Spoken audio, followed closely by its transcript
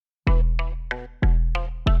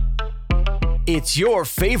It's your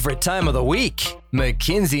favorite time of the week.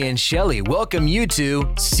 Kenz and Shell welcome you to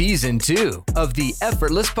Season 2 of the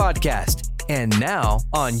Effortless Podcast. And now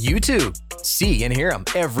on YouTube. See and hear them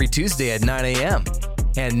every Tuesday at 9 a.m.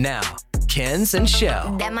 And now, Kenz and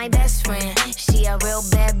Shell. That my best friend. She a real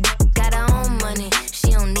bad got her own money.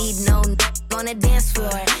 She don't need no on the dance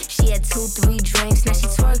floor. She had 2-3 drinks, now she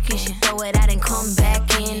twerking. She throw it out and come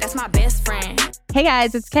back in. That's my best friend. Hey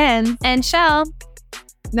guys, it's Kenz and Shell.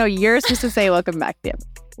 No, you're supposed to say welcome back to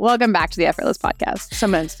the Effortless Podcast.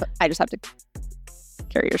 Sometimes I just have to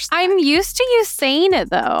carry your stuff. I'm used to you saying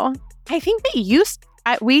it though. I think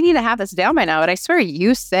that we need to have this down by now, but I swear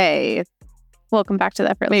you say welcome back to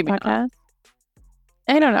the Effortless Podcast. Not.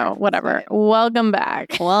 I don't know. Whatever. Welcome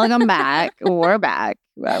back. Welcome back. We're back.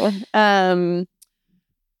 Well, how's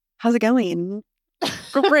it going?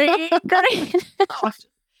 Great.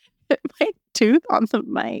 My tooth on the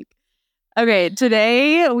mic. Okay,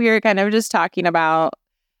 today we are kind of just talking about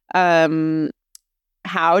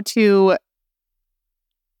how to.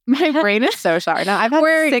 My brain is so sharp now. I've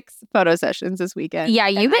had 6 photo sessions this weekend. Yeah,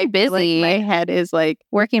 you've been busy. My head is like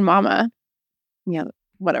working mama. Yeah,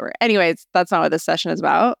 whatever. Anyways, that's not what this session is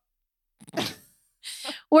about.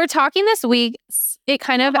 We're talking this week. It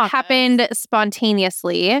kind of happened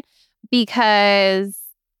spontaneously because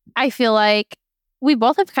I feel like we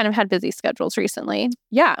both have kind of had busy schedules recently.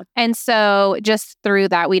 Yeah. And so just through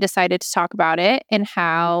that, we decided to talk about it and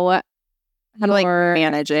how to like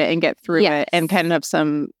manage it and get through it, and kind of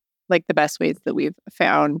some like the best ways that we've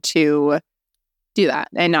found to do that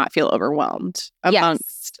and not feel overwhelmed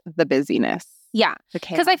amongst the busyness. Yeah.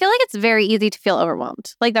 Because I feel like it's very easy to feel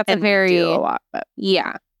overwhelmed. Like that's and we do a lot, but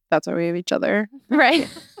yeah. That's why we have each other. Right.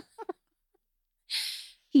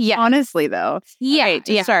 Yeah. Honestly, though. Yeah. Okay,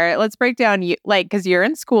 to start, let's break down you because you're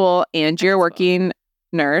in school and you're working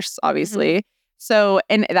nurse, obviously. Mm-hmm. So,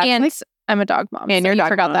 and I'm a dog mom. And so you're you dog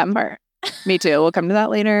forgot mom. that part. Me too. We'll come to that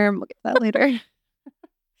later. We'll get to that later.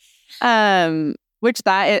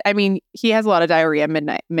 He has a lot of diarrhea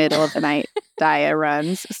middle of the night diet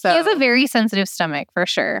runs. So he has a very sensitive stomach for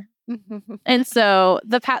sure. And so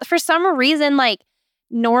for some reason, like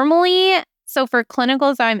normally. So for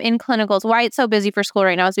clinicals, I'm in clinicals. Why it's so busy for school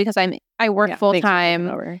right now is because I work full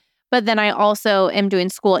time, but then I also am doing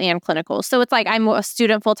school and clinicals. So it's like I'm a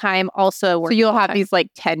student full time, also working. So you'll full-time. have these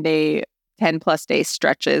like 10+ day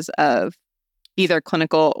stretches of either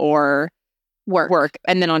clinical or work.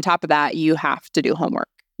 And then on top of that, you have to do homework.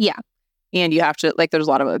 Yeah. And you have to, there's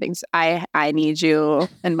a lot of other things. I need you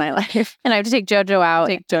in my life. And I have to take JoJo out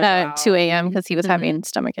 2 a.m. because he was having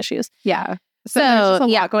stomach issues. Yeah. So there's just a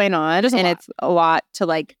lot going on, and it's a lot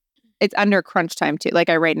to it's under crunch time too.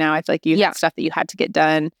 Right now, I feel like you have stuff that you had to get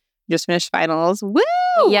done. You just finished finals. Woo!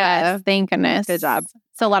 Yes, thank goodness. Good job.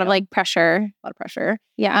 So a lot of pressure. A lot of pressure.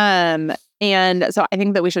 Yeah. And so I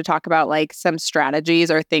think that we should talk about some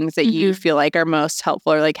strategies or things that you feel like are most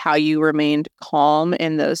helpful, or how you remained calm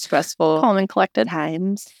in those stressful, calm and collected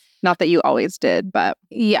times. Not that you always did, but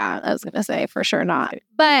yeah, I was gonna say for sure not.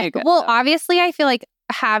 But obviously, I feel like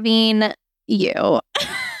having you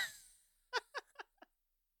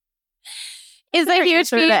is a huge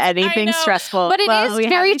feat. Anything stressful, but it is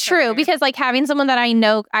very true because having someone that I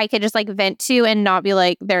know I could just vent to and not be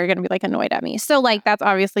they're gonna be annoyed at me. So that's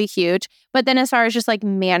obviously huge. But then as far as just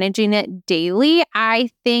managing it daily, I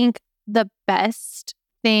think the best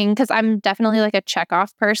thing, because I'm definitely a check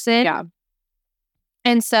off person. Yeah.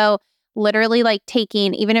 And so literally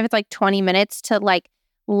taking, even if it's 20 minutes to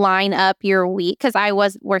line up your week, because I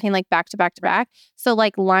was working back to back to back. So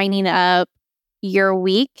lining up your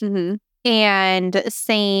week and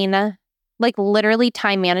saying literally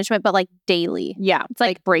time management, but daily. Yeah.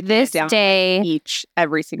 It's break this down day,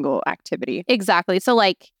 every single activity. Exactly. So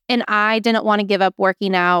and I didn't want to give up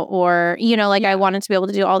working out or, I wanted to be able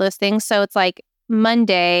to do all those things. So it's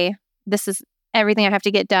Monday, this is everything I have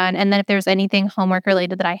to get done. And then if there's anything homework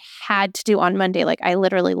related that I had to do on Monday, I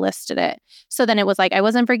literally listed it. So then it was I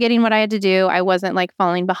wasn't forgetting what I had to do. I wasn't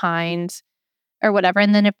falling behind or whatever.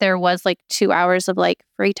 And then if there was 2 hours of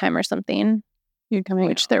free time or something, you'd come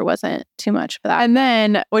which there wasn't too much for that. And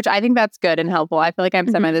then, which I think that's good and helpful. I feel I'm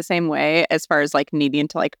semi the same way as far as needing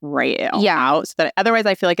to write it all out. So that otherwise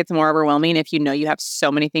I feel it's more overwhelming if you have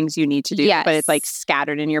so many things you need to do, but it's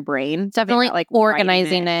scattered in your brain. Definitely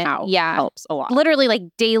organizing it helps a lot.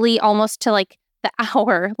 Literally daily, almost to the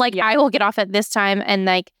hour. I will get off at this time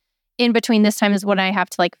and in between this time is when I have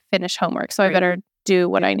to finish homework. So I better do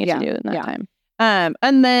what I need to do in that time.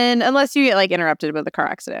 And then unless you get interrupted with a car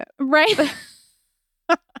accident. Right.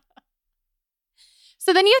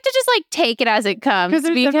 So then you have to just like take it as it comes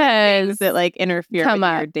because it like interfere with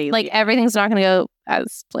your daily. Like everything's not going to go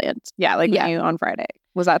as planned. Yeah, like when you on Friday.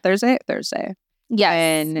 Was that Thursday? Thursday. Yes.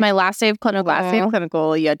 And my last day of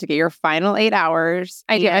clinical. You had to get your final 8 hours.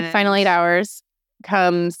 I did my final 8 hours.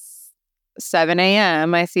 Comes 7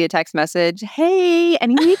 a.m. I see a text message. Hey,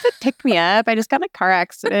 and you need to pick me up. I just got in a car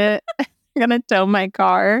accident. I'm going to tow my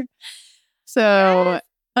car. So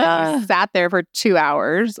I sat there for 2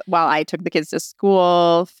 hours while I took the kids to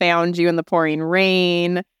school, found you in the pouring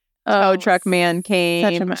rain. Tow truck man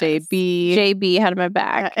came. JB had my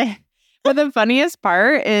back. But the funniest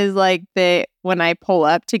part is like when I pull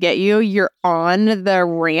up to get you, you're on the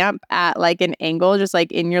ramp at like an angle, just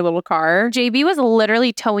like in your little car. JB was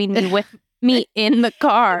literally towing me with me in the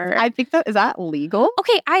car. I think is that legal?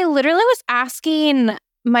 Okay, I literally was asking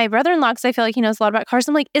my brother-in-law because I feel like he knows a lot about cars.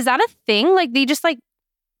 I'm like, is that a thing? Like they just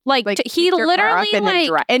he literally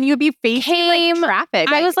and you'd be facing traffic.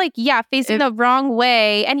 I was like, yeah, facing the wrong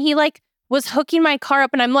way, and he like was hooking my car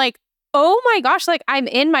up, and I'm like, oh my gosh, like I'm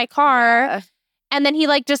in my car. Yeah. And then he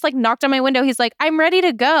like just like knocked on my window. He's like, I'm ready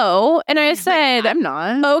to go. And I said, I'm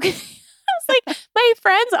not. Okay. I was like, my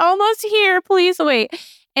friend's almost here. Please wait.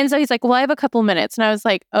 And so he's like, well, I have a couple minutes. And I was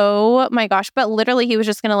like, oh my gosh. But literally he was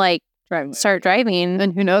just going to like start driving.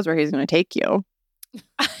 And who knows where he's going to take you.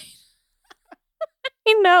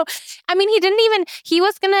 I know. I mean,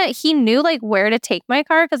 he knew like where to take my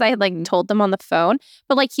car because I had like told them on the phone,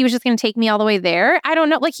 but like he was just going to take me all the way there. I don't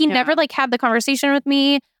know. Like he never like had the conversation with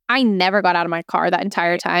me. I never got out of my car that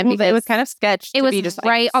entire time because it was kind of sketched. It was just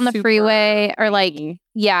right on the freeway or like,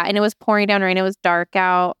 yeah. And it was pouring down rain. It was dark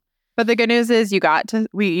out. But the good news is you got to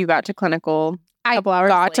clinical a couple hours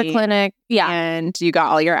got late, to clinic. Yeah. And you got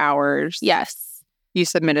all your hours. Yes. You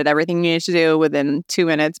submitted everything you needed to do within 2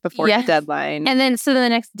 minutes before the deadline. And then, so the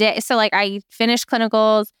next day, so like I finished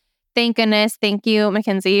clinicals. Thank goodness. Thank you,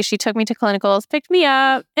 Mackenzie. She took me to clinicals, picked me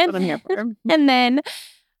up. And, what I'm here for. And then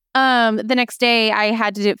the next day I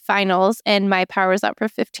had to do finals and my power was up for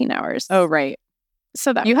 15 hours. Oh, right.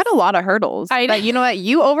 So that you had a lot of hurdles. But you know what?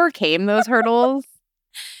 You overcame those hurdles.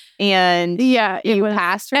 And you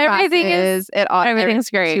passed your classes.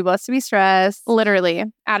 Everything's great. Too blessed to be stressed. Literally.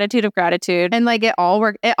 Attitude of gratitude. And like it all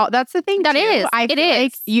worked. That's the thing. That is. It is.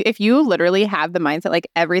 Like if you literally have the mindset, like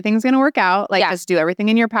everything's going to work out, like just do everything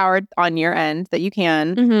in your power on your end that you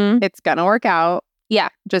can. Mm-hmm. It's going to work out. Yeah.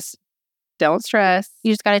 Just don't stress.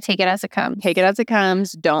 You just got to take it as it comes. Take it as it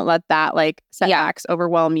comes. Don't let that like setbacks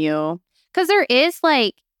overwhelm you. Because there is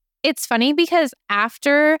like, it's funny because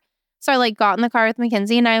so I like got in the car with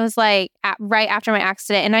Mackenzie and I was like right after my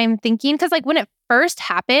accident and I'm thinking, because like when it first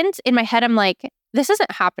happened in my head, I'm like, this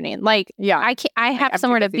isn't happening. Like, I have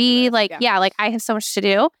somewhere to be. Like, like I have so much to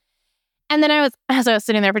do. And then as I was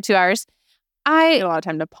sitting there for 2 hours, I had a lot of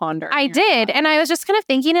time to ponder. I did. And I was just kind of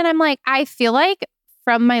thinking and I'm like, I feel like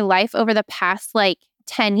from my life over the past like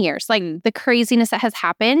 10 years, like the craziness that has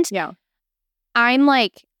happened. Yeah. I'm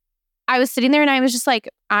like, I was sitting there and I was just like,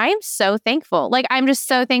 I'm so thankful. Like, I'm just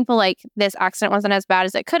so thankful. Like, this accident wasn't as bad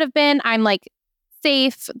as it could have been. I'm like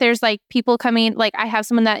safe. There's like people coming. Like, I have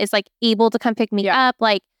someone that is like able to come pick me up.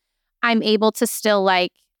 Like, I'm able to still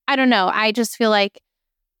like, I don't know. I just feel like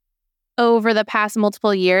over the past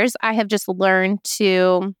multiple years, I have just learned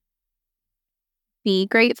to be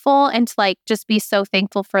grateful and to like just be so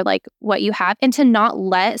thankful for like what you have and to not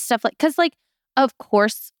let stuff like, because like, of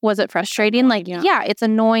course, was it frustrating? Like, yeah, it's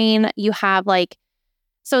annoying. You have like,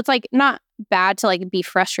 so it's like not bad to like be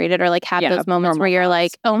frustrated or like have those moments where you're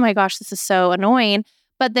like, oh my gosh, this is so annoying.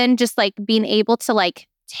 But then just like being able to like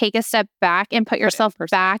take a step back and put yourself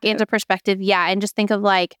back into perspective. Yeah. And just think of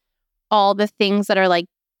like all the things that are like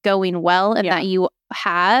going well and that you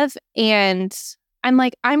have. And I'm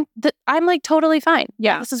like, I'm like totally fine.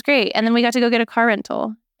 Yeah. This is great. And then we got to go get a car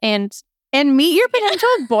rental and meet your potential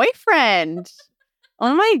boyfriend.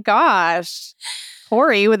 Oh my gosh.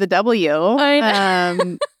 Corey with a W.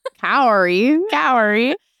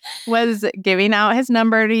 Cowery was giving out his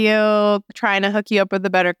number to you, trying to hook you up with a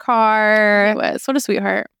better car. He was. What a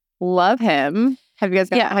sweetheart. Love him. Have you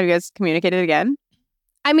guys communicated again?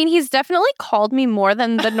 I mean, he's definitely called me more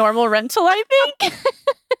than the normal rental, I think.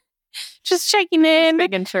 Just checking in. Just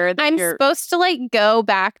making sure that I'm supposed to like go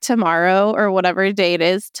back tomorrow or whatever day it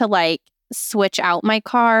is to like switch out my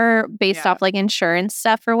car based off like insurance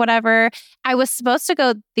stuff or whatever. I was supposed to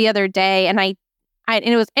go the other day and and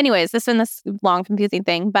it was anyways, this long confusing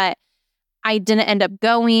thing, but I didn't end up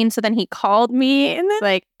going. So then he called me and then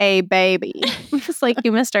like, hey baby. It's like,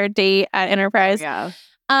 you missed our date at Enterprise. Yeah.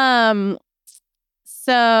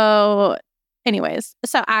 So anyways,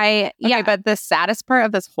 so but the saddest part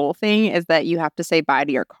of this whole thing is that you have to say bye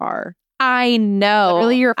to your car. I know.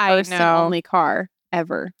 Literally your first and only car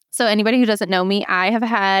ever. So anybody who doesn't know me, I have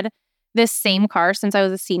had this same car since I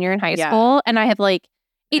was a senior in high school. And I have like,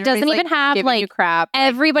 it doesn't even have like crap.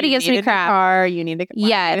 Everybody gives me crap. Car, you need to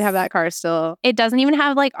have that car still. It doesn't even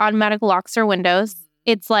have like automatic locks or windows.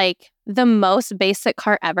 It's like the most basic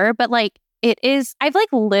car ever. But like it is, I've like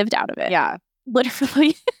lived out of it. Yeah.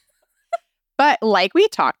 Literally. But like we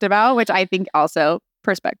talked about, which I think also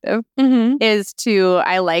perspective is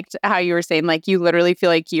I liked how you were saying, like, you literally feel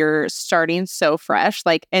like you're starting so fresh,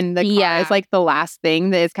 like, and the car is like the last thing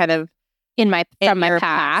that is kind of from my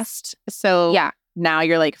past. So now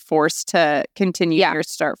you're like forced to continue your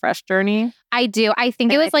start fresh journey. I do. I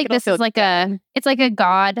think it was like, this is like it's like a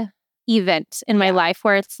God event in my life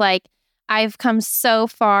where it's like, I've come so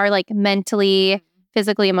far, like mentally,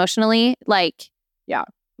 physically, emotionally, like,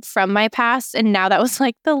 from my past, and now that was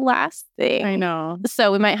like the last thing. I know.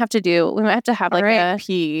 So we might have to have like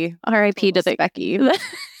R.I.P. to the Specky.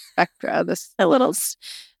 Spectra. A little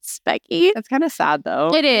Specky. It's kind of sad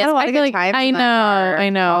though. It is. I feel like I know.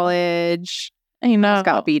 College. I know. Almost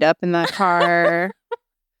got beat up in that car.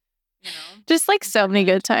 Just like so many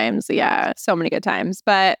good times. Yeah. So many good times.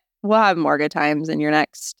 But we'll have more good times in your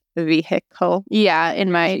next vehicle. Yeah.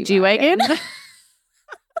 In my G-Wagon.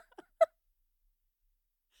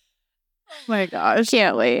 Oh my gosh.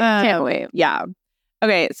 Can't wait. Can't wait. Yeah.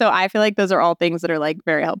 Okay. So I feel like those are all things that are like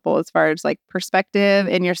very helpful as far as like perspective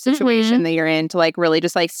in your situation that you're in, to like really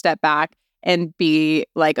just like step back and be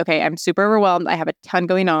like, okay, I'm super overwhelmed. I have a ton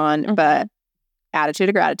going on, but attitude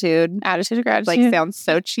of gratitude. Like sounds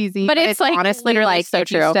so cheesy. But it's like honestly literally like so if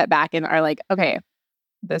true. you step back and are like, okay,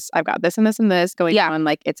 I've got this and this and this going on.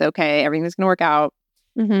 Like it's okay. Everything's going to work out.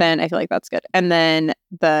 Then I feel like that's good. And then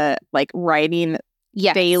the like writing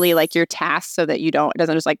daily, like your tasks, so that it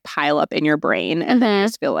doesn't just like pile up in your brain and then you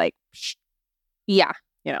just feel like,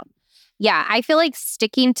 I feel like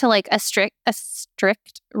sticking to like a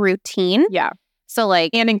strict routine. Yeah. So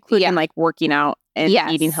like, and including like working out and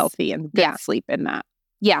eating healthy and good sleep in that.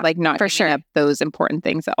 Yeah. Like not for sure up those important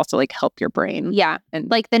things that also like help your brain. Yeah. And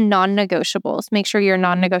like the non-negotiables, make sure your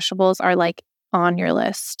non-negotiables are like on your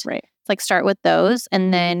list. Right. It's like start with those,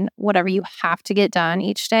 and then whatever you have to get done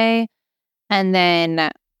each day. And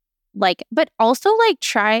then like, but also like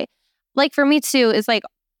try, like for me too, is like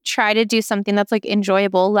try to do something that's like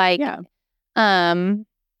enjoyable. Like, I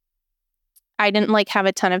didn't like have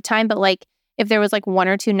a ton of time, but like if there was like 1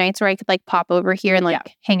 or 2 nights where I could like pop over here and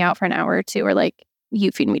like hang out for an hour or two, or like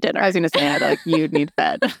you feed me dinner. I was going to say, like you need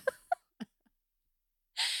fed.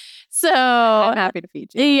 So I'm happy to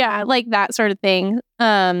feed you. Yeah. Like that sort of thing.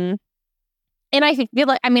 And I feel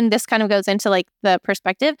like, I mean, this kind of goes into like the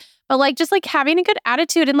perspective, but like just like having a good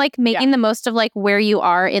attitude and like making the most of like where you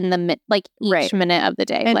are in the like each minute of the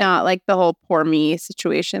day. And like, not like the whole poor me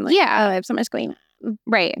situation. Like, I have so much going on.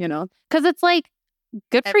 Right. You know? Because it's like,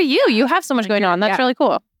 good for you. You have so much going on. That's really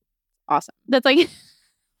cool. Awesome. That's like,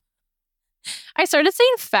 I started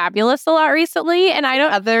saying fabulous a lot recently, and I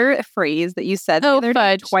don't. Other phrase that you said the other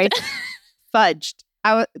day twice. Fudged.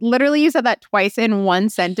 Literally, you said that twice in one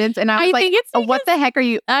sentence, and I was like, "What the heck are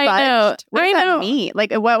you?" I fudged? know. What does that mean?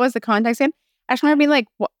 Like, what was the context in? I just want to be like,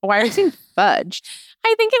 "Why are you saying fudged?"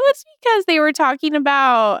 I think it was because they were talking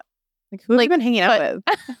about like who have you been hanging out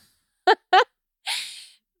with?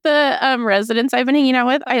 The residents I've been hanging out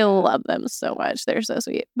with. I love them so much. They're so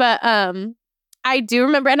sweet. But I do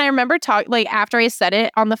remember, and I remember like after I said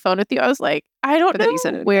it on the phone with you, I was like, I don't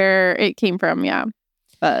know where it came from. Yeah,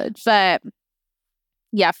 fudged. But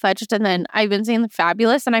yeah, fudged. And then I've been saying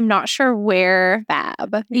fabulous, and I'm not sure where.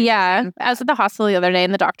 Fab. Yeah. I was at the hospital the other day,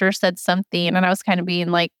 and the doctor said something, and I was kind of being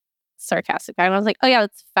like sarcastic. And I was like, oh yeah,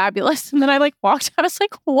 it's fabulous. And then I like walked out. I was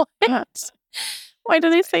like, what? Why do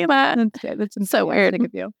they say that? That's so weird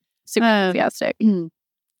of you. Super enthusiastic.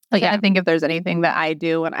 Like, I think if there's anything that I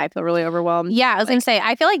do when I feel really overwhelmed. Yeah, I was going to say,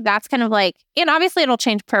 I feel like that's kind of like, and obviously it'll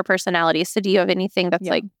change per personality. So do you have anything that's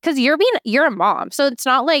like, because you're a mom. So it's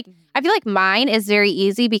not like, I feel like mine is very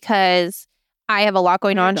easy because I have a lot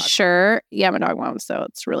going on. Sure. Yeah, I'm a dog mom. So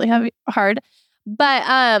it's really hard.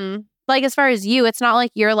 But like as far as you, it's not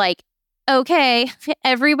like you're like, okay,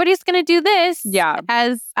 everybody's going to do this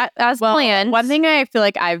as planned. One thing I feel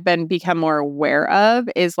like I've become more aware of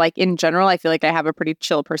is like in general, I feel like I have a pretty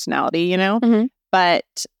chill personality, you know? But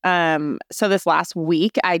so this last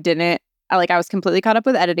week, I was completely caught up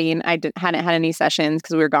with editing. I hadn't had any sessions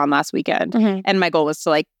because we were gone last weekend. And my goal was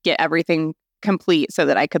to like get everything complete so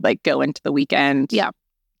that I could like go into the weekend,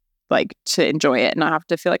 like to enjoy it and not have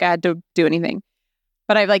to feel like I had to do anything.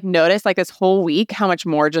 But I've like noticed like this whole week how much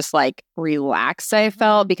more just like relaxed I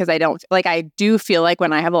felt because I don't like I do feel like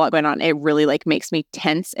when I have a lot going on, it really like makes me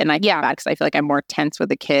tense and I feel bad because I feel like I'm more tense with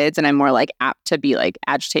the kids and I'm more like apt to be like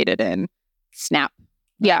agitated and snap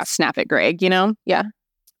at Greg, you know? Yeah.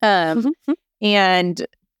 And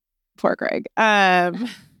poor Greg.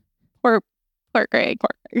 Poor Greg.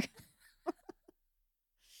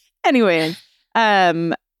 Anyway,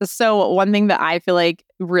 so one thing that I feel like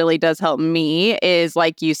really does help me is,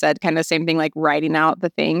 like you said, kind of same thing, like writing out the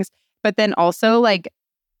things. But then also, like,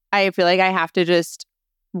 I feel like I have to just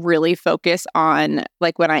really focus on,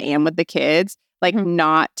 like, when I am with the kids, like,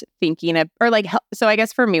 not thinking of, or like, so I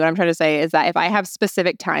guess for me, what I'm trying to say is that if I have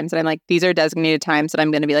specific times that I'm like, these are designated times that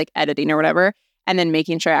I'm going to be like editing or whatever, and then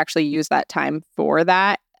making sure I actually use that time for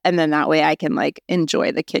that. And then that way I can like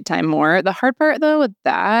enjoy the kid time more. The hard part though with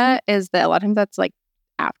that is that a lot of times that's like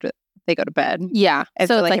after they go to bed. Yeah. And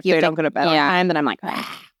so like if they don't go to bed on time, then I'm like,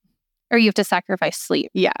 ah. Or you have to sacrifice sleep.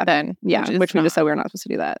 Yeah. Then which we just said we're not supposed to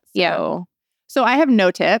do that. Yeah. So I have no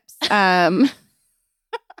tips. No,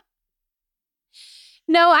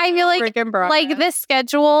 I feel like this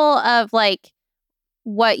schedule of like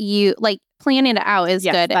what you like planning it out is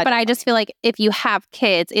good. But I just feel like if you have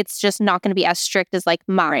kids, it's just not going to be as strict as like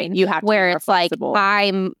mine. Right. You have to where it's flexible.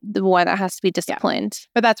 Like I'm the one that has to be disciplined. Yeah.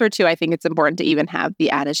 But that's where too, I think it's important to even have the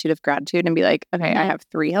attitude of gratitude and be like, okay, I have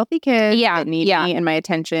 3 healthy kids that need me and my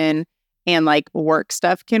attention. And like work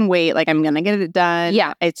stuff can wait. Like I'm gonna get it done.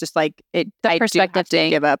 Yeah, it's just like it. I do have to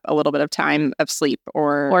give up a little bit of time of sleep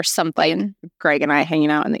or something. Like Greg and I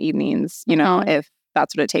hanging out in the evenings. You know, if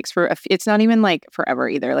that's what it takes for. It's not even like forever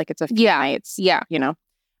either. Like it's a few nights. Yeah, you know.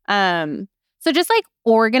 So just like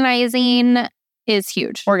organizing is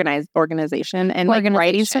huge. Organization and like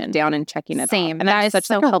writing stuff down and checking it. Same. And that is such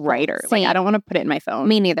like a writer. Like I don't want to put it in my phone.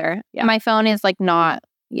 Me neither. Yeah. My phone is like not.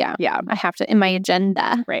 Yeah. I have to in my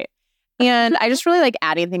agenda. Right. And I just really like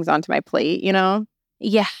adding things onto my plate, you know?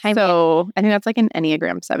 Yeah. I think that's like an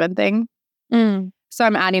Enneagram 7 thing. So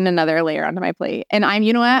I'm adding another layer onto my plate. And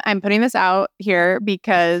you know what? I'm putting this out here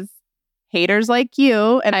because haters like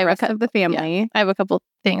you and the rest of the family. Yeah. I have a couple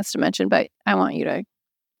things to mention, but I want you to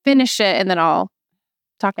finish it and then I'll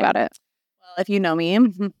talk about it. Well, if you know me,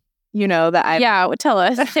 you know that tell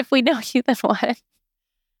us. If we know you, then what?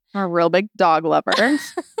 I'm a real big dog lover,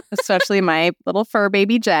 especially my little fur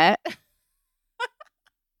baby Jet.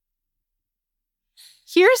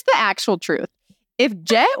 Here's the actual truth. If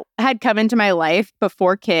Jet had come into my life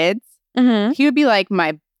before kids, he would be like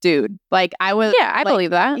my dude. Like I was. Yeah, I believe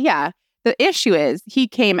that. Yeah. The issue is he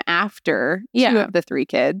came after 2 of the 3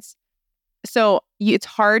 kids. So it's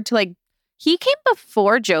hard to like. He came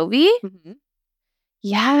before Jovi?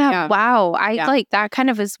 Yeah. Wow. I like that kind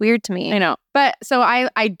of is weird to me. I know. But so I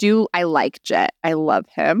like Jet. I love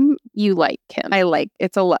him. You like him. I like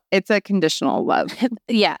it's a conditional love.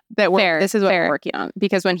 Yeah. This is what we're working on.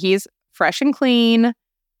 Because when he's fresh and clean,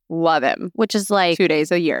 love him. Which is like 2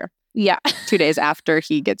 days a year. Yeah. 2 days after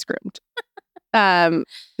he gets groomed. But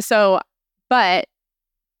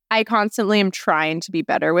I constantly am trying to be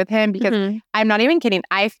better with him because I'm not even kidding.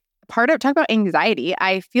 Talk about anxiety.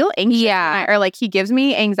 I feel anxious. Yeah. Or like he gives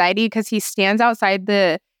me anxiety because he stands outside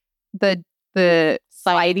the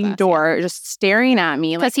sliding door just staring at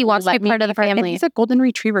me. Because he wants to be part of the family. And he's a golden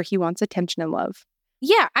retriever. He wants attention and love.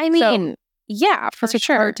 Yeah. I mean, for sure. It's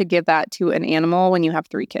hard to give that to an animal when you have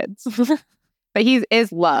 3 kids. But he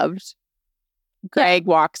is loved. Greg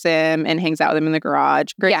walks him and hangs out with him in the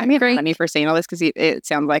garage. Greg, I mean, funny for saying all this because it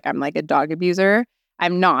sounds like I'm like a dog abuser.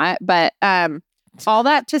 I'm not. But all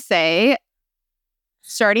that to say,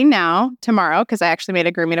 starting now, tomorrow, because I actually made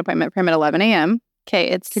a grooming appointment for him at 11 a.m.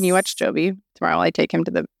 Okay, can you watch Jovi tomorrow? I take him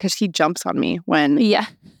because he jumps on me when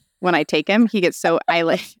I take him. He gets so I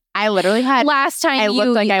literally had last time I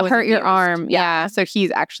looked like I hurt your arm. Yeah, so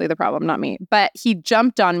he's actually the problem, not me. But he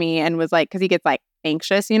jumped on me and was like, because he gets like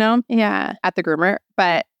anxious, you know? Yeah, at the groomer.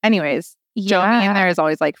 But anyways, Jovi in there is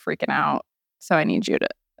always like freaking out. So I need you to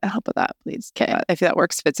help with that, please. Okay, if that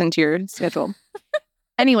fits into your schedule.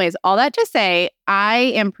 Anyways, all that to say, I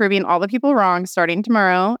am proving all the people wrong starting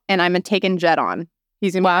tomorrow, and I'm taking Jet on.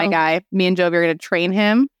 He's gonna be my guy. Me and Jovi are gonna train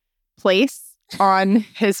him, place on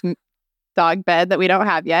his dog bed that we don't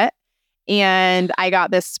have yet. And I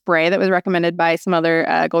got this spray that was recommended by some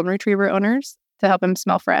other golden retriever owners to help him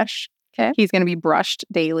smell fresh. Okay, he's gonna be brushed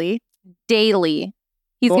daily.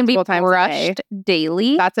 He's going to be brushed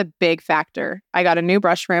daily. That's a big factor. I got a new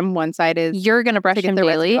brush for him. One side is you're going to brush him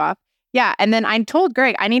daily. Off. Yeah, and then I told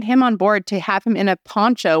Greg I need him on board to have him in a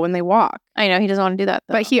poncho when they walk. I know he doesn't want to do that,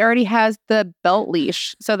 though. But he already has the belt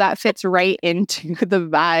leash, so that fits right into the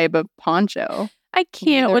vibe of poncho. I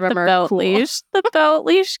can't with the belt leash. The belt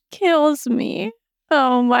leash kills me.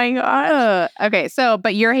 Oh my God. Okay, so,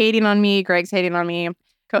 but you're hating on me. Greg's hating on me.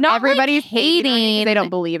 Everybody's hating. They don't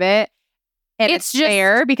believe it. And it's just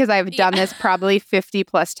fair because I've done this probably 50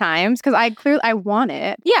 plus times because I want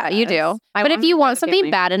it. Yeah, you do. But if you want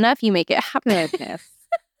something bad enough, you make it happen.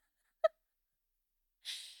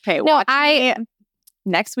 Okay,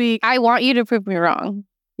 next week. I want you to prove me wrong.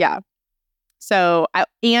 Yeah. So, I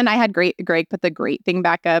had Greg put the grate thing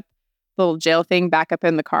back up, the little jail thing back up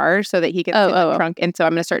in the car so that he can sit in the trunk. And so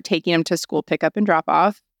I'm going to start taking him to school pickup and drop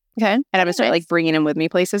off. Okay. And I'm going to start like bringing him with me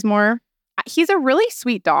places more. He's a really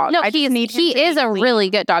sweet dog. No, he is a really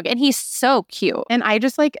good dog, and he's so cute. And I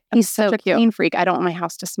just he's such a clean freak. I don't want my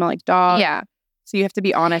house to smell like dog. Yeah. So you have to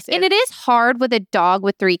be honest. And it is hard with a dog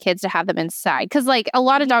with 3 kids to have them inside because like a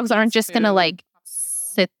lot of dogs aren't just going to like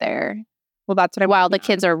sit there. Well, that's what while the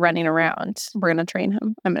kids are running around. We're going to train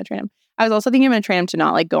him. I'm going to train him. I was also thinking I'm going to train him to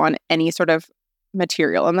not like go on any sort of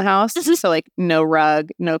material in the house. So like no rug,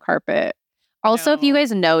 no carpet. Also, if you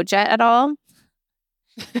guys know Jet at all,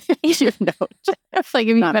 you should know Jet. Like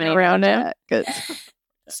if you've been around him. Good.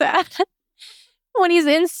 Sad. When he's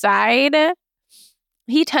inside,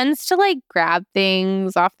 he tends to like grab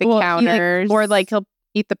things off the counters. Or like he'll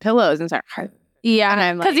eat the pillows and start.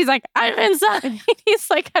 Yeah, because he's like, I'm inside. He's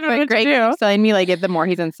like, I don't know what to do. He's telling me like the more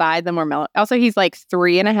he's inside, the more mellow. Also, he's like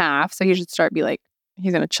 3.5, so he should start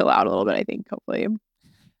he's gonna chill out a little bit. I think hopefully,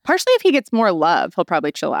 partially if he gets more love, he'll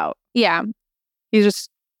probably chill out. Yeah, he's just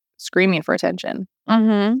screaming for attention.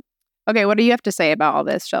 Mm-hmm. Okay, what do you have to say about all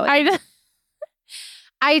this, Shelly?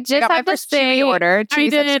 I just have to say,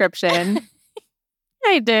 Chewy subscription.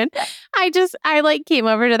 I did. I like came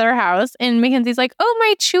over to their house and Mackenzie's like, oh,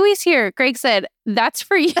 my Chewy's here. Greg said, that's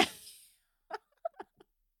for you.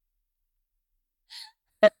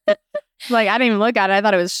 Like, I didn't even look at it. I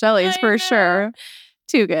thought it was Shelly's for sure.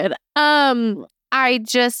 Too good. I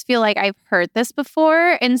just feel like I've heard this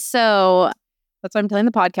before. And so that's why I'm telling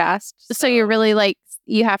the podcast. So you're really like,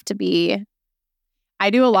 you have to be. I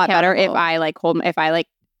do a lot better if I like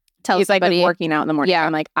tell he's somebody like working out in the morning. Yeah.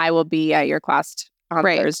 I'm like, I will be at your class on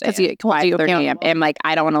Thursday because you 5:30 a.m. And like,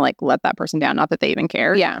 I don't want to like let that person down. Not that they even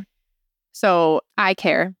care. Yeah. So I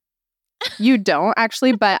care. You don't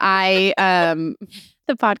actually, but I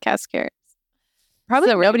the podcast cares.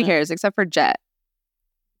 Probably nobody cares except for Jet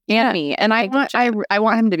and me. And I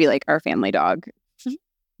want him to be like our family dog.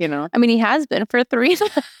 You know, I mean, he has been for 3.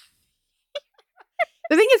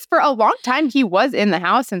 The thing is, for a long time, he was in the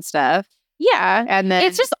house and stuff. Yeah. And then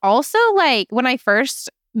it's just also like when I first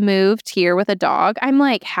moved here with a dog, I'm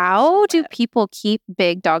like, how do people keep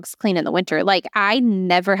big dogs clean in the winter? Like, I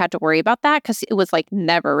never had to worry about that because it was like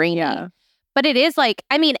never raining. Yeah. But it is like,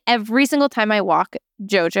 I mean, every single time I walk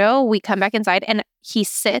Jojo, we come back inside and he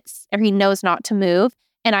sits or he knows not to move.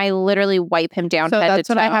 And I literally wipe him down. So head that's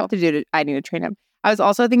to what toe. I have to do. I need to train him. I was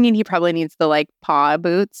also thinking he probably needs the like paw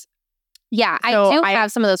boots. Yeah, so I have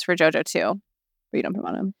some of those for Jojo too. But you don't put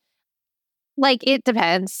them on him. Like, it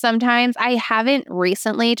depends. Sometimes I haven't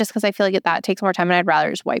recently just because I feel like that takes more time and I'd rather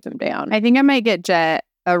just wipe him down. I think I might get Jet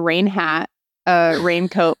a rain hat, a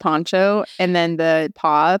raincoat poncho, and then the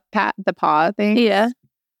paw thing. Yeah.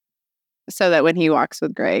 So that when he walks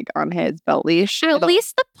with Greg on his belt leash. At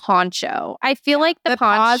least the poncho. I feel like the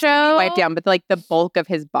poncho. Can be wiped down, but like the bulk of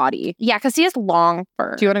his body. Yeah, because he has long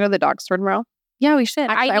fur. Do you want to go to the dog store tomorrow? Yeah, we should.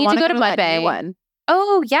 Actually, I need to go to Mud Bay. One.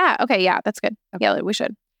 Oh, yeah. Okay, yeah, that's good. Okay. Yeah, we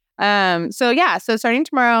should. So starting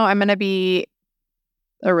tomorrow, I'm going to be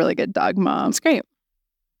a really good dog mom. It's great.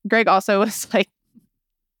 Greg also was like,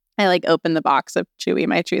 I like opened the box of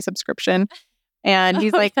my Chewy subscription. And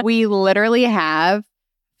he's like, we literally have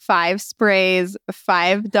 5 sprays,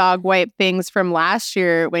 5 dog wipe things from last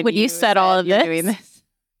year when you said all of this. Doing this.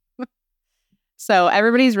 So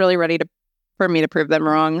everybody's really ready for me to prove them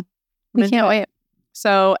wrong. We can't wait.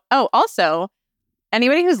 So, also,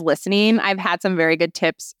 anybody who's listening, I've had some very good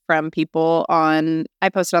tips from people I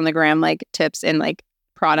posted on the gram, like tips and like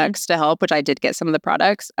products to help, which I did get some of the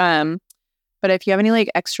products. But if you have any like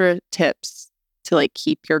extra tips to like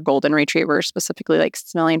keep your golden retriever specifically like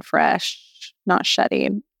smelling fresh, not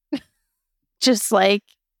shedding, just like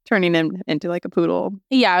turning him into like a poodle.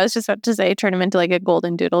 Yeah, I was just about to say turn him into like a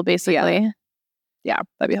golden doodle, basically. Yeah,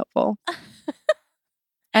 that'd be helpful.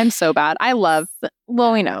 I'm so bad.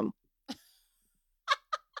 Well, we know.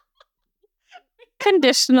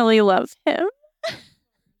 Conditionally love him.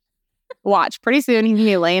 Watch. Pretty soon he's going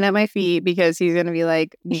to be laying at my feet because he's going to be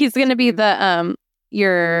like... He's going to be the,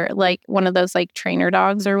 you're like one of those like trainer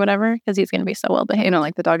dogs or whatever because he's going to be so well behaved. You know,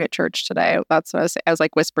 like the dog at church today. That's what I was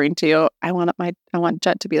like whispering to you. I want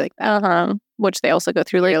Jet to be like that. Uh-huh. which they also go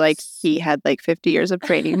through. Like he had like 50 years of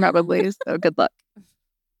training probably. So good luck.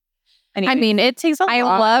 Anyway, I mean, it takes a lot. I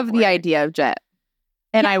love the idea of Jet.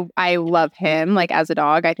 And I love him like as a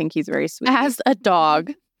dog. I think he's very sweet. As a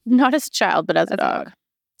dog. Not as a child, but as a dog.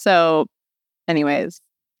 So anyways.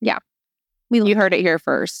 Yeah. You heard it here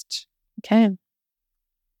first. Okay.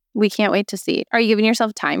 We can't wait to see. Are you giving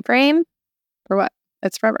yourself a time frame? For what?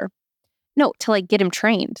 It's forever. No, to like get him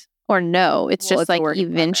trained. Or no, it's just like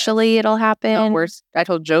eventually it'll happen. No, I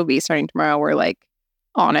told Jovi starting tomorrow we're like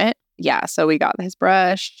on it. Yeah. So we got his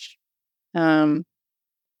brush. Cleaning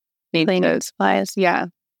supplies. Yeah.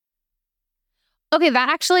 Okay, that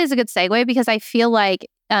actually is a good segue because I feel like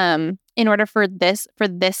in order for this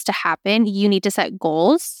to happen, you need to set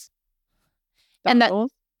goals. And that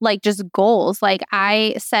goals? Like just goals. Like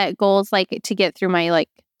I set goals like to get through my like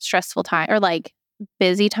stressful time or like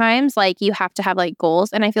busy times. Like you have to have like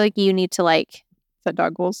goals. And I feel like you need to like set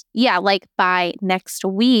dog goals. Yeah, like by next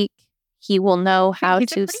week he will know how He's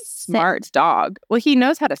to a pretty smart dog. Well, he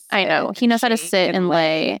knows how to sit. I know. He knows how to sit and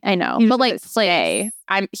lay. I know. But like play.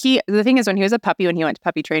 The thing is when he was a puppy, when he went to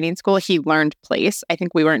puppy training school, he learned place. I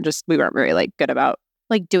think we weren't very like good about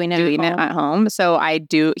like doing it at home. So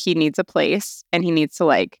he needs a place and he needs to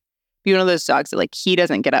like be one of those dogs that like he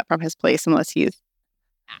doesn't get up from his place unless he's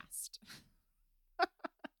asked.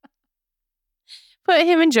 Put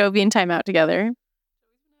him and Jovi in timeout together.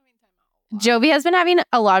 Jovi has been having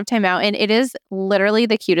a lot of time out, and it is literally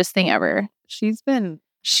the cutest thing ever. She is a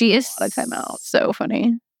lot of time out. So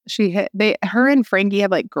funny. Her and Frankie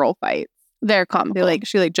have like girl fights. They're comical.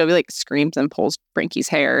 Jovi like screams and pulls Frankie's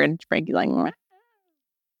hair, and Frankie like,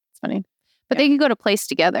 it's funny. But they could go to place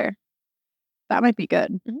together. That might be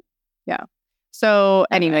good. Mm-hmm. Yeah. So,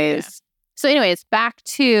 anyways, back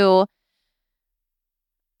to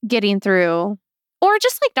getting through. Or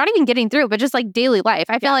just like not even getting through, but just like daily life.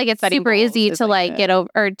 I feel like it's super easy to like get over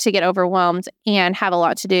or to get overwhelmed and have a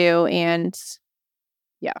lot to do and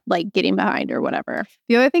like getting behind or whatever.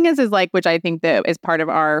 The other thing is like, which I think that is part of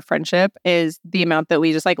our friendship is the amount that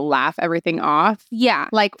we just like laugh everything off. Yeah.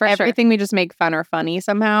 Like for everything we just make fun or funny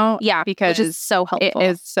somehow. Yeah. Because which is so helpful. It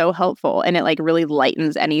is so helpful and it like really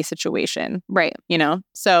lightens any situation. Right. You know?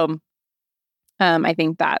 So I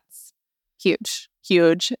think that's huge.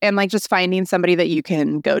 And like just finding somebody that you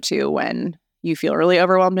can go to when you feel really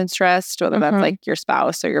overwhelmed and stressed, whether that's like your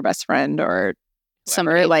spouse or your best friend or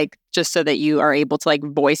somebody, like just so that you are able to like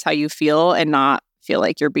voice how you feel and not feel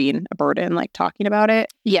like you're being a burden, like talking about it.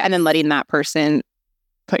 Yeah. And then letting that person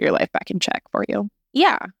put your life back in check for you.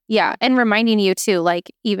 Yeah. Yeah. And reminding you too, like,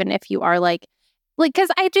 even if you are like, because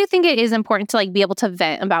I do think it is important to like be able to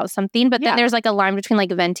vent about something, but then there's like a line between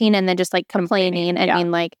like venting and then just like complaining and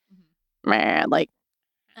being like, meh, like,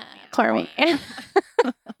 Chloe.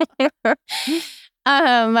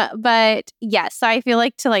 But yes, so I feel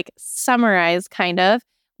like to like summarize kind of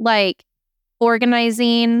like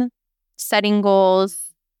organizing, setting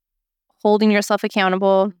goals, holding yourself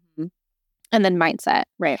accountable, and then mindset.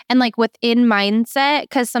 Right. And like within mindset,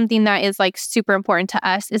 because something that is like super important to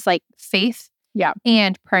us is like faith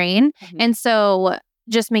and praying. And so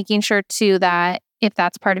just making sure too that if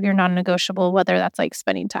that's part of your non-negotiable, whether that's like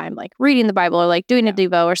spending time like reading the Bible or like doing a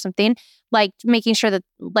Devo or something, like making sure that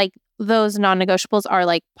like those non-negotiables are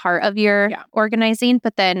like part of your organizing,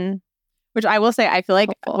 but then, which I will say, I feel like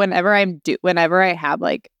whenever I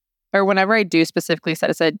do specifically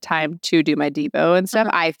set aside time to do my Devo and stuff,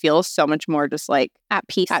 I feel so much more just like at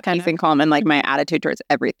peace and calm, and like my attitude towards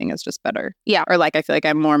everything is just better. Yeah. Or like I feel like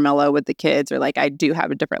I'm more mellow with the kids, or like I do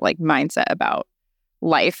have a different like mindset about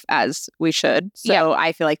life as we should. So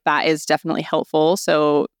I feel like that is definitely helpful.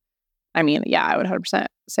 So I mean, I would 100%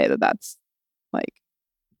 say that that's like,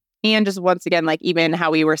 and just once again, like even how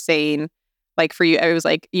we were saying, like for you, it was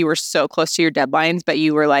like you were so close to your deadlines, but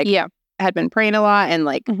you were like, had been praying a lot and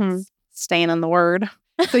like staying on the word.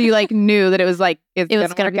 So you like knew that it was like, it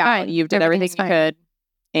was going to be fine. You did everything you could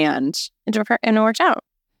and it worked out.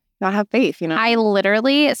 Not have faith, you know? I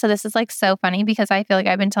literally, so this is like so funny because I feel like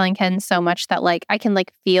I've been telling Ken so much that like I can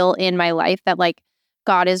like feel in my life that like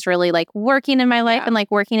God is really like working in my life and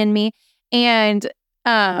like working in me. And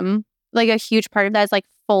like a huge part of that is like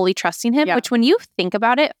fully trusting him, which when you think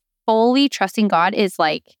about it, fully trusting God is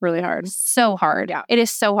like really hard. So hard. Yeah. It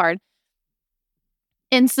is so hard.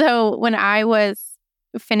 And so when I was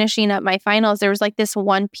finishing up my finals, there was like this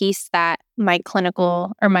one piece that my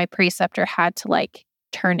clinical or my preceptor had to like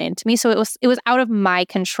turn into me. So it was out of my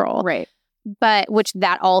control. Right. But which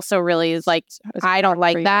that also really is like, I don't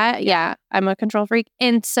like that. Yeah. I'm a control freak.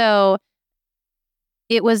 And so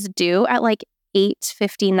it was due at like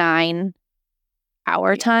 8:59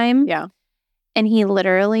 our time. Yeah. And he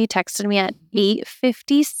literally texted me at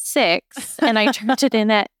 8:56 and I turned it in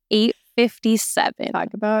at 8:57.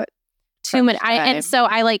 Talk about 2 minutes. And so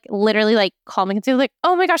I like literally like called McKinsey, like,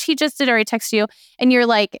 oh my gosh, he just did already text you. And you're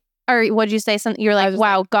like, or what'd you say? Something you're like,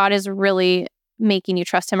 wow, God is really making you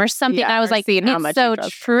trust him or something. Yeah, and I was like, it's so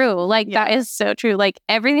true. Like that is so true. Like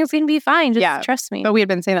everything's going to be fine. Just trust me. But we had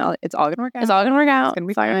been saying that it's all going to work out. It's all going to work out. It's going to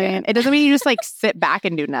be fine. It doesn't mean you just like sit back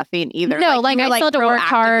and do nothing either. No, like I still had to work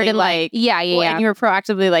hard and like, yeah. And you were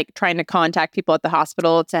proactively like trying to contact people at the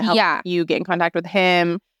hospital to help you get in contact with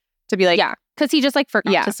him to be like, because he just like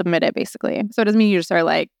forgot to submit it basically. So it doesn't mean you just are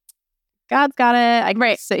like, God's got it. I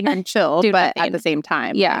can sit here and chill, but at the same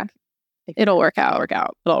time, like, it'll work out. It'll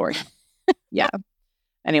all work out. Yeah.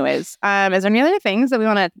 Anyways, is there any other things that we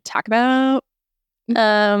want to talk about?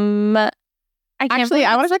 I want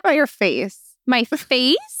to talk about your face. My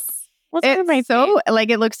face? What's wrong with my face?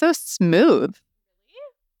 Like, it looks so smooth.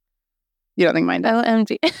 You don't think mine does?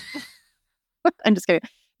 OMG. I'm just kidding.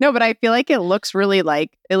 No, but I feel like it looks really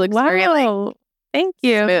like, it looks very like, thank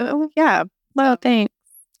you. Smooth. Yeah. Well, thanks.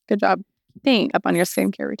 Good job. Thanks. Up on your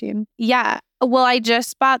skincare routine. Yeah. Well, I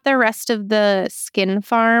just bought the rest of the Skin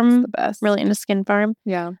Farm. It's the best. Really into Skin Farm.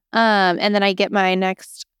 Yeah. And then I get my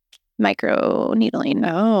micro needling.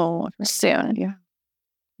 Oh, soon. Yeah.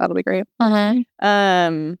 That'll be great.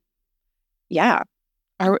 Yeah.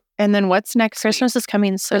 And then what's next? Christmas is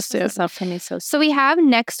coming so soon. So we have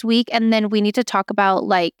next week, and then we need to talk about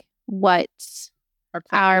like what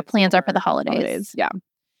our plans are for the holidays. Yeah.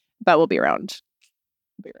 But we'll be around.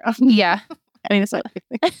 Yeah. I mean, it's not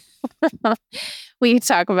we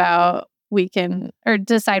talk about or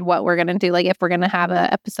decide what we're gonna do, like if we're gonna have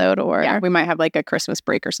an episode or we might have like a Christmas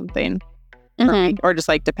break or something, or just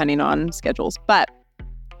like depending on schedules. But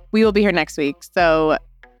we will be here next week, so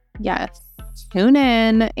yes, tune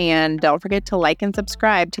in and don't forget to like and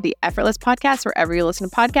subscribe to the Effortless Podcast wherever you listen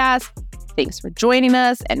to podcasts. Thanks for joining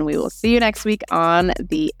us, and we will see you next week on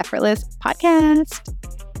the Effortless Podcast.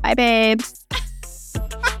 Bye, babes.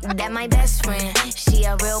 That my best friend. She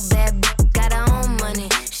a real bad got her own money.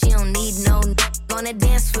 She don't need no on the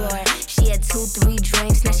dance floor. She had 2-3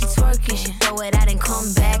 drinks, now she twerking. She throw it out and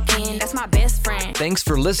come back in. That's my best friend. Thanks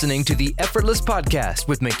for listening to the Effortless Podcast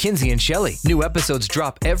with Kenz and Shell. New episodes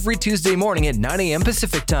drop every Tuesday morning at 9 a.m.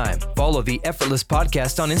 Pacific Time. Follow the Effortless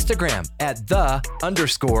Podcast on Instagram at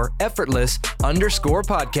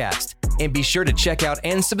 @the_effortless_podcast. And be sure to check out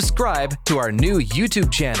and subscribe to our new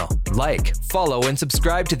YouTube channel. Like, follow, and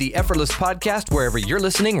subscribe to the Effortless Podcast wherever you're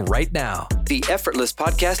listening right now. The Effortless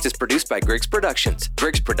Podcast is produced by Griggs Productions,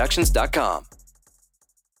 griggsproductions.com.